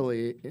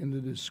entirely in the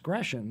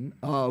discretion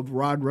of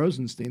Rod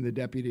Rosenstein, the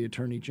Deputy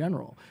Attorney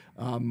General.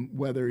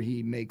 Whether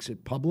he makes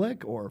it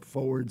public or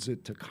forwards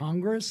it to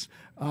Congress,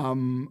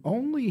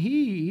 only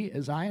he,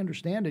 as I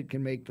understand it,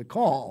 can make the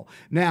call.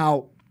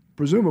 Now,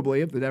 presumably,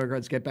 if the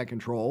Democrats get back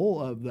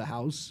control of the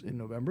House in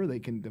November, they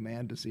can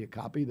demand to see a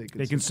copy. They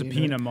can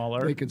subpoena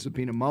Mueller. They can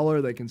subpoena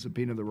Mueller. They can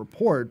subpoena the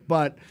report.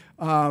 But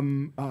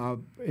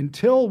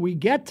until we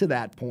get to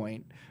that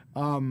point,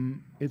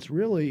 it's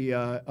really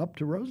up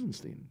to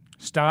Rosenstein.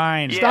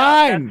 Stein.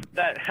 I wasn't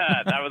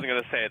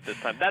going to say it this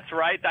time. That's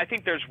right. I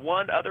think there's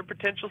one other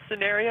potential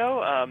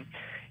scenario.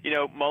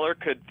 Mueller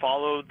could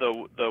follow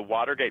the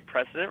Watergate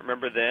precedent.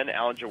 Remember then,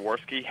 Alan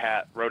Jaworski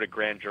wrote a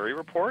grand jury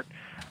report.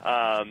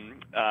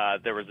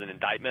 There was an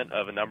indictment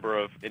of a number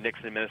of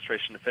Nixon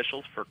administration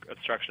officials for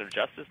obstruction of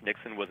justice.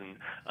 Nixon was an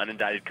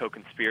unindicted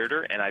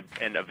co-conspirator,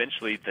 and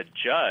eventually the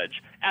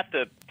judge, at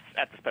the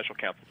special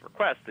counsel's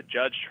request, the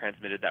judge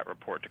transmitted that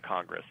report to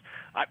Congress.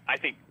 I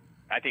think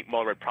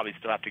Mueller would probably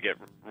still have to get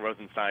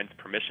Rosenstein's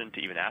permission to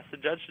even ask the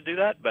judge to do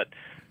that, but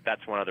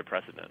that's one other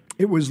precedent.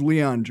 It was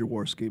Leon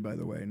Jaworski, by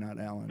the way, not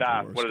Alan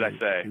Jaworski. What did I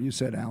say? You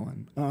said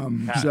Alan.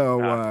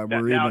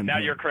 We're even. Now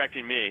you're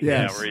correcting me.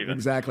 Yes, we're even.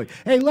 Exactly.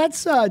 Hey,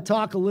 let's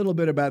talk a little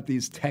bit about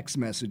these text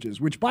messages,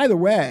 which, by the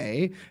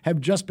way, have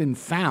just been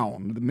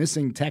found. The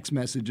missing text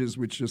messages,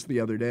 which just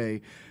the other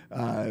day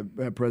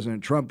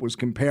President Trump was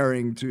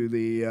comparing to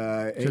the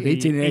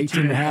 18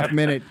 and a half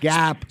minute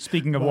gap.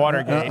 Speaking of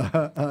Watergate.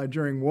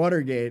 During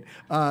Watergate,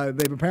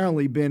 they've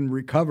apparently been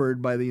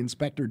recovered by the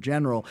Inspector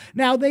General.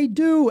 Now, they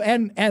do,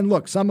 and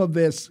look, some of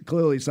the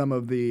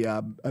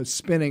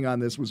spinning on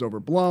this was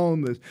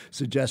overblown. The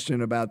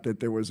suggestion about that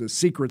there was a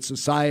secret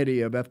society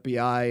of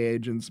FBI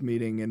agents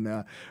meeting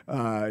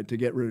to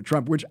get rid of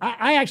Trump, which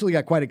I actually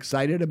got quite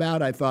excited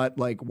about. I thought,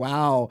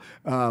 wow,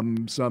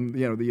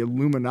 the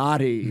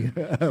Illuminati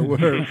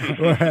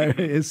where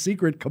his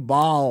secret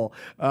cabal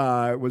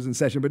was in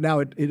session. But now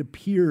it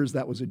appears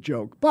that was a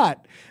joke.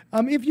 But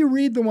if you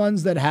read the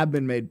ones that have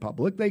been made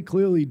public, they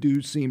clearly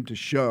do seem to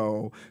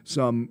show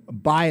some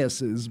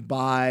biases cases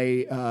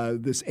by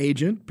this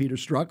agent, Peter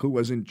Strzok, who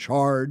was in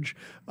charge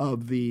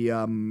of the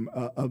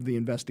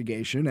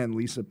investigation, and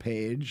Lisa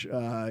Page,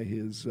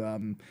 his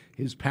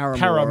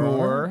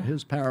paramour.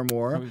 His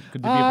paramour. Good to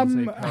be able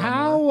to say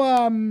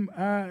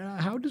paramour.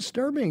 How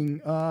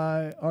disturbing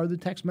are the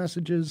text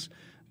messages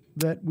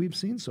that we've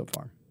seen so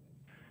far?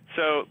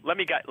 So let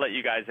me let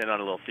you guys in on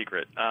a little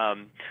secret.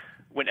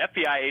 When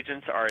FBI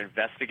agents are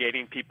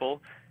investigating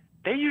people,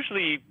 they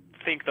usually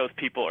think those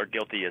people are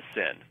guilty as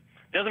sin.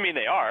 Doesn't mean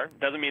they are.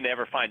 Doesn't mean they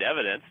ever find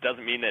evidence.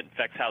 Doesn't mean that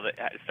affects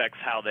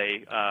how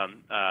they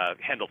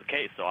handle the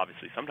case. So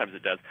obviously, sometimes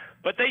it does.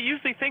 But they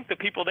usually think the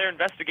people they're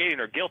investigating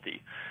are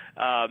guilty.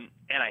 And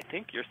I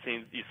think you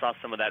saw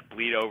some of that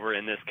bleed over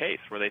in this case,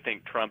 where they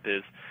think Trump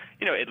is,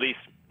 at least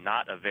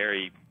not a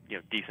very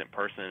decent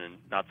person and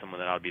not someone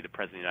that ought to be the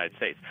president of the United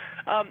States.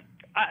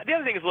 The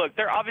other thing is, look,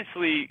 they're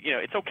obviously,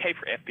 it's okay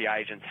for FBI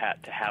agents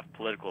to have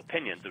political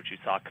opinions, which you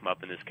saw come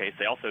up in this case.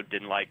 They also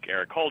didn't like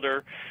Eric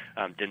Holder,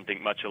 didn't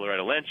think much of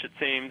Loretta Lynch, it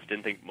seems,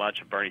 didn't think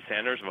much of Bernie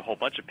Sanders and a whole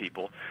bunch of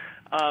people.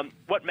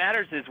 What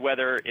matters is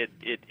whether it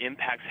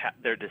impacts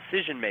their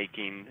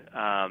decision-making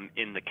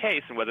in the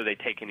case and whether they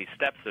take any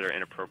steps that are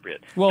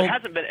inappropriate. Well, there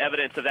hasn't been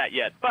evidence of that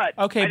yet, but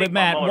okay, I think but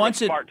Matt, Mueller once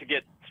was smart to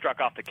get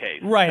struck off the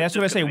case. Right, that's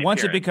what I say.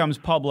 Once it appearance. becomes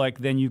public,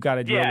 then you've got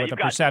to deal with a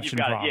perception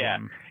problem. Yeah.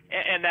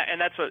 And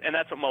that's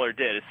what Mueller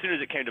did. As soon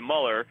as it came to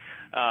Mueller,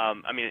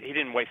 he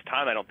didn't waste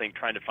time, I don't think,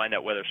 trying to find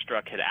out whether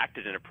Strzok had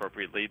acted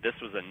inappropriately. This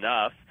was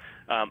enough.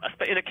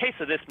 In a case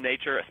of this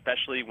nature,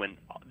 especially when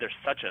there's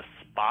such a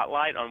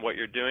spotlight on what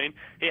you're doing,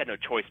 he had no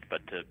choice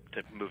but to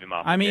move him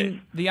off.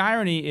 The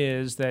irony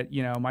is that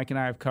Mike and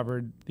I have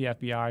covered the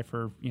FBI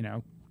for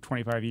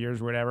 25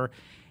 years or whatever,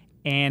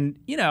 and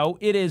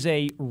it is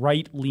a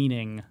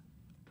right-leaning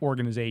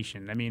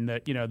organization.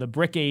 The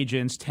BRIC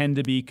agents tend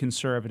to be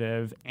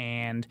conservative,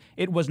 and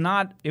it was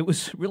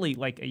really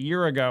like a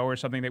year ago or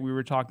something that we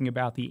were talking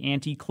about the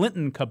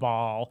anti-Clinton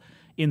cabal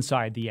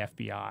inside the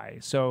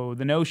FBI. So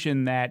the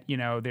notion that,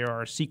 there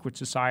are secret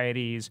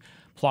societies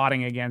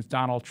plotting against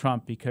Donald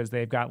Trump because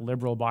they've got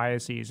liberal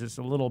biases is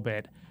a little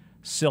bit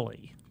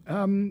silly.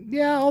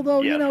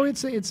 Although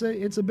it's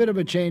a bit of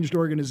a changed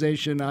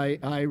organization.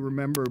 I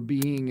remember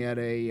being at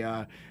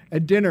a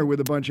dinner with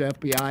a bunch of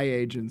FBI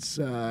agents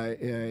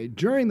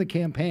during the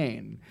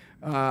campaign,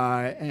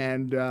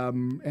 and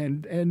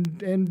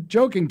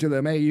joking to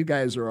them, "Hey, you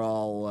guys are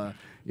all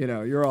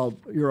you're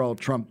all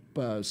Trump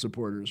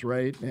supporters,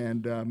 right?"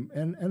 And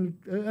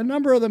a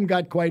number of them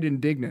got quite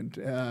indignant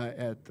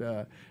at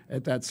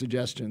that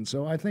suggestion.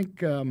 So I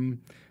think.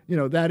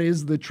 That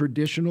is the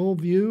traditional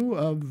view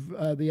of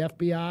the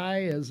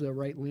FBI as a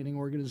right-leaning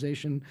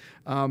organization,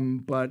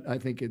 but I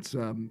think it's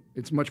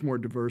much more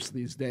diverse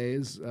these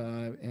days,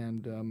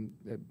 and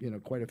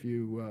quite a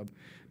few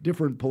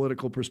different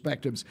political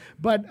perspectives.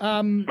 But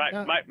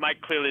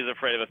Mike clearly is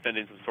afraid of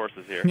offending some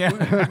sources here.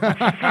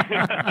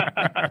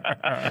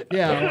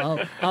 Yeah,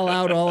 I'll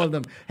out all of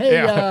them. Hey,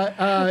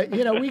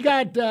 we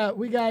got.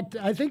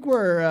 I think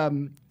we're.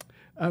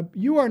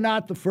 You are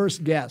not the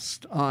first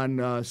guest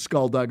on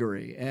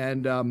Skullduggery,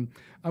 and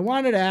I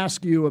wanted to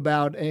ask you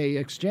about a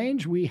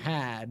exchange we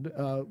had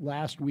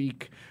last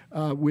week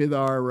with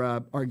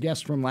our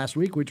guest from last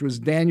week, which was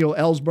Daniel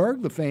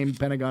Ellsberg, the famed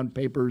Pentagon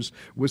Papers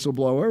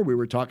whistleblower. We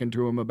were talking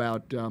to him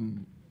about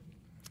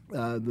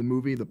the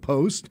movie The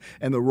Post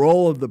and the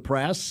role of the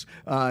press,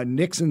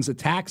 Nixon's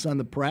attacks on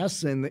the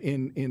press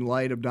in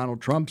light of Donald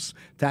Trump's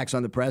attacks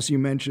on the press. You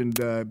mentioned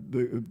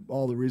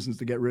all the reasons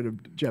to get rid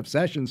of Jeff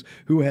Sessions,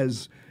 who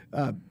has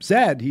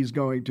said he's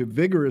going to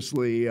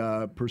vigorously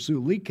pursue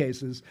leak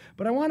cases.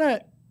 But I want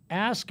to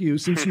ask you,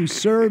 since you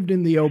served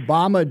in the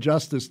Obama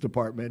Justice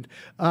Department,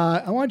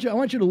 I want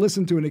you to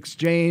listen to an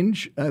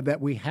exchange that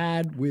we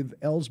had with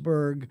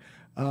Ellsberg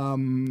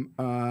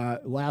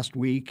last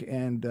week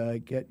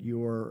and get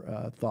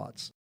your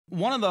thoughts.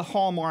 One of the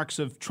hallmarks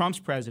of Trump's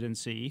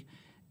presidency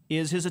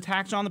is his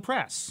attacks on the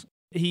press.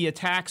 He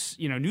attacks,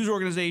 news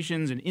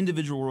organizations and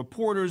individual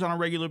reporters on a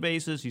regular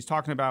basis. He's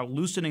talking about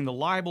loosening the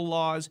libel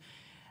laws.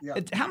 Yeah.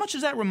 How much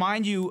does that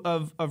remind you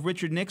of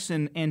Richard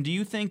Nixon? And do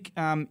you think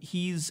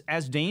he's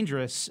as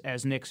dangerous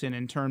as Nixon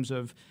in terms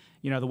of,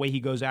 the way he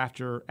goes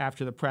after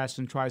the press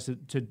and tries to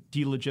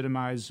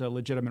delegitimize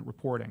legitimate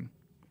reporting?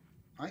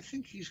 I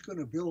think he's going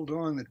to build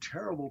on the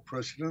terrible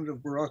precedent of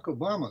Barack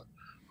Obama,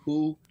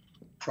 who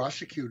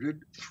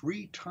prosecuted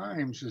 3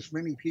 times as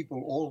many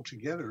people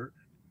altogether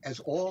as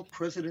all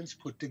presidents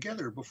put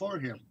together before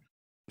him.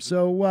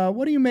 So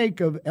what do you make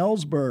of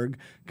Ellsberg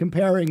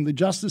comparing the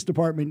Justice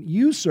Department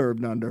you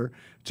served under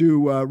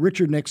to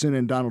Richard Nixon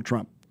and Donald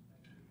Trump?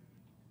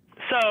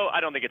 So I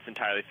don't think it's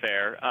entirely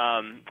fair.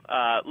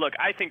 Look,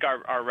 I think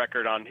our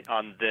record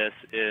on this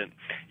is,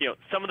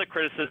 some of the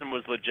criticism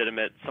was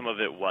legitimate, some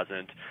of it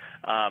wasn't.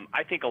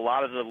 I think a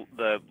lot of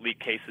the leak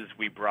cases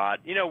we brought,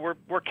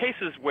 were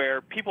cases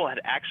where people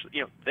had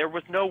actually, there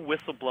was no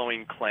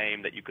whistleblowing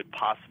claim that you could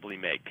possibly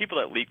make. People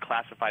that leaked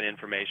classified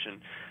information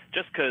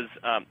just because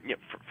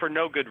for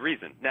no good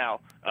reason. Now,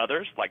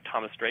 others, like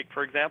Thomas Drake,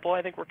 for example,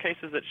 I think were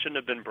cases that shouldn't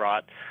have been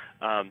brought.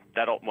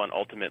 That one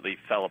ultimately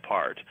fell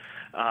apart.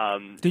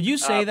 Did you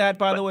say that,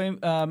 by the way,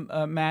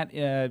 Matt,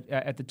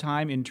 at the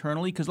time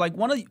internally? Because like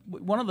one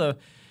of the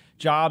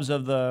jobs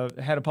of the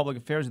head of public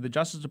affairs of the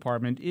Justice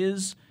Department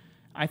is,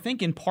 I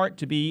think, in part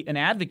to be an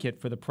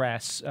advocate for the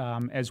press,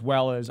 as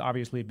well as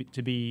obviously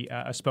to be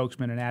a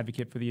spokesman and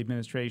advocate for the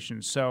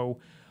administration. So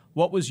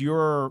what was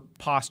your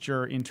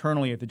posture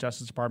internally at the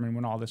Justice Department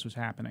when all this was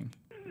happening?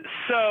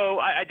 So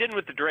I didn't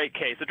with the Drake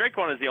case. The Drake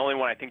one is the only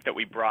one I think that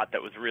we brought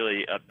that was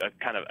really a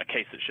kind of a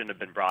case that shouldn't have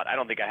been brought. I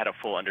don't think I had a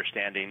full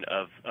understanding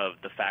of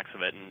the facts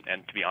of it,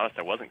 and to be honest,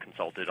 I wasn't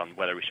consulted on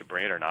whether we should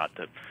bring it or not.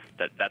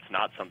 That's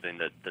not something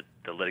that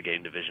the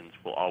litigating divisions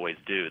will always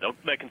do.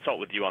 They'll consult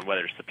with you on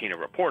whether to subpoena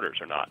reporters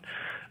or not.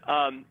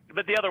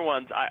 But the other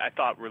ones I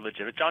thought were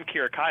legitimate. John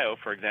Kiriakou,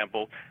 for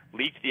example,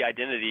 leaked the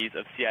identities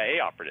of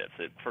CIA operatives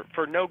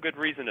for no good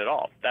reason at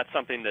all. That's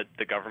something that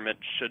the government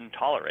shouldn't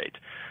tolerate.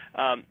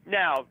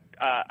 Now,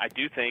 I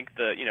do think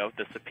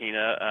the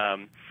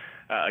subpoena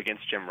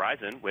against Jim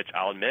Risen, which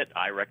I'll admit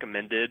I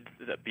recommended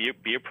that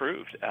be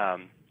approved,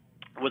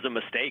 was a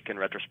mistake in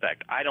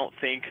retrospect. I don't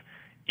think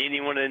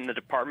anyone in the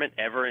department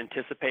ever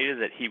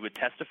anticipated that he would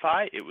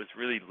testify. It was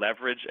really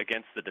leverage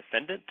against the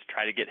defendant to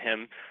try to get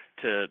him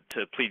to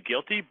plead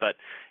guilty, but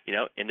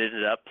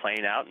ended up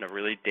playing out in a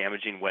really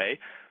damaging way.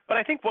 But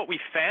I think what we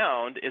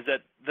found is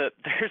that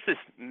there's this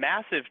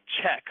massive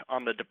check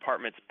on the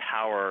department's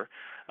power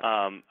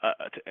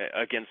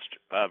against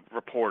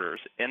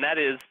reporters, and that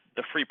is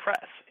the free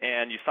press.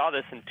 And you saw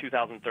this in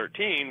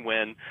 2013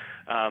 when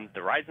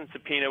the Risen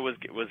subpoena was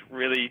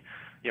really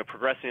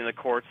progressing in the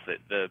courts.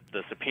 The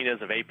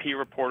subpoenas of AP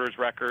reporters'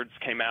 records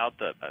came out.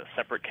 A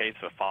separate case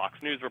of a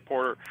Fox News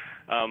reporter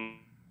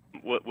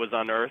was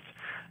unearthed.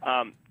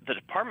 The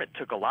department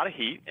took a lot of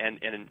heat, and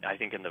I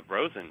think in the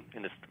Rosen,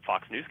 in this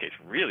Fox News case,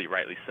 really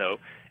rightly so,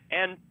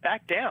 and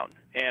backed down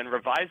and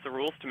revised the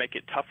rules to make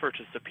it tougher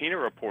to subpoena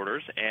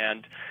reporters.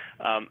 And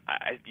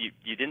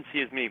you didn't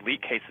see as many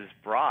leak cases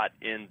brought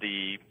in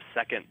the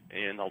second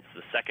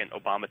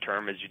Obama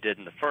term as you did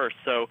in the first.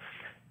 So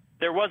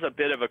there was a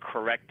bit of a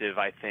corrective,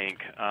 I think,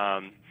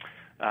 to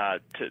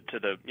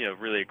the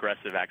really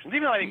aggressive actions.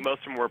 Even though I think most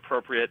of them were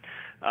appropriate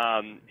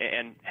and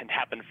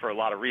happened for a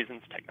lot of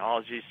reasons.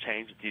 Technology's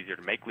changed; it's easier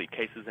to make leak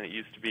cases than it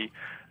used to be.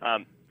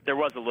 There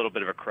was a little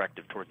bit of a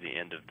corrective towards the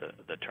end of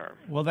the term.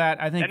 Well,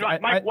 that I think.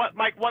 And Mike,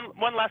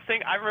 one last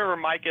thing. I remember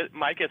Mike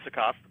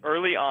Isikoff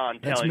early on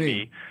telling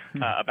me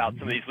about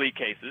some of these leak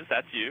cases.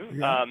 That's you.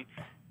 Yeah.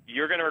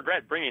 You're going to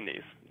regret bringing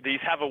these. These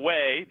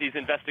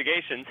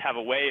investigations have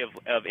a way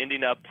of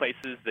ending up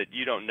places that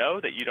you don't know,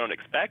 that you don't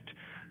expect,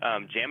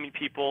 jamming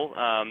people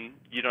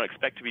you don't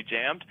expect to be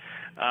jammed.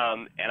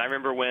 And I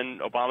remember when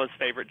Obama's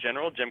favorite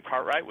general, Jim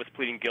Cartwright, was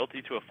pleading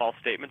guilty to a false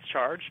statements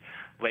charge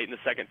late in the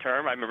second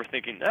term. I remember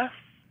thinking,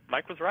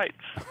 Mike was right.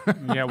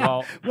 Yeah,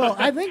 well,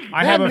 I think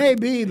that may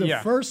be the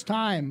first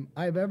time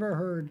I've ever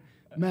heard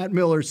Matt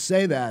Miller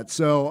say that.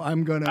 So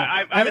I'm going to,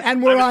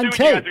 and we're on tape.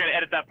 You guys are going to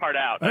edit that part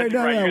out.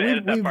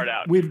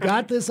 We've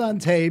got this on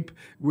tape.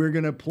 We're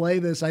going to play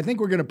this. I think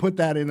we're going to put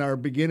that in our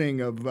beginning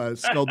of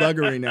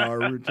Skullduggery now, our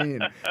routine.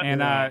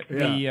 And and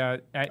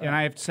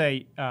I have to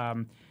say,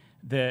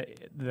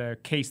 the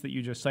case that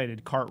you just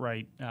cited,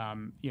 Cartwright,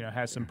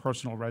 has some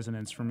personal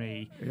resonance for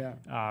me.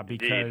 Yeah.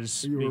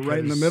 Because you were right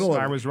in the middle of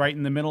it. I was right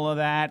in the middle of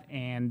that,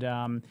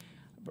 and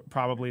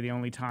probably the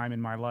only time in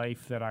my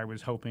life that I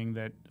was hoping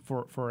that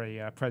for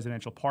a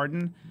presidential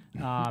pardon,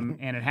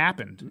 and it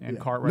happened. And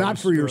Cartwright not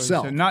for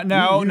yourself. So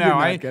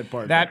I get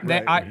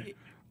pardoned.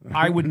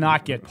 I would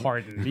not get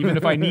pardoned. Even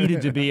if I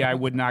needed to be, I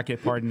would not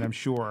get pardoned, I'm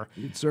sure.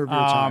 You'd serve your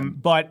time.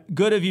 But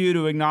good of you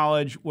to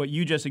acknowledge what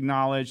you just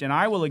acknowledged, and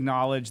I will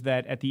acknowledge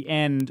that at the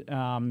end,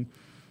 the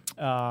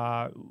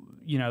Obama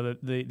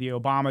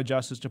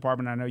Justice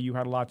Department, I know you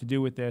had a lot to do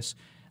with this,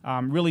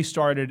 really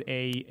started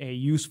a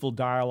useful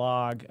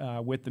dialogue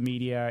with the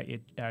media.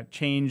 It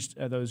changed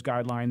those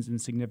guidelines in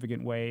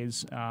significant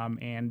ways,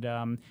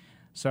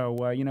 so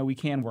we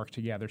can work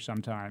together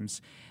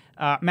sometimes.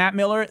 Matt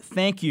Miller,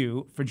 thank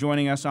you for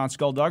joining us on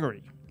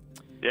Skullduggery.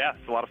 Yeah,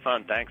 it's a lot of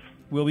fun. Thanks.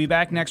 We'll be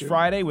back next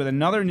Friday with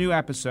another new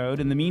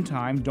episode. In the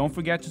meantime, don't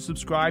forget to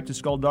subscribe to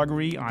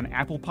Skullduggery on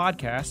Apple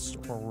Podcasts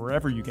or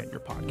wherever you get your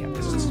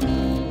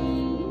podcasts.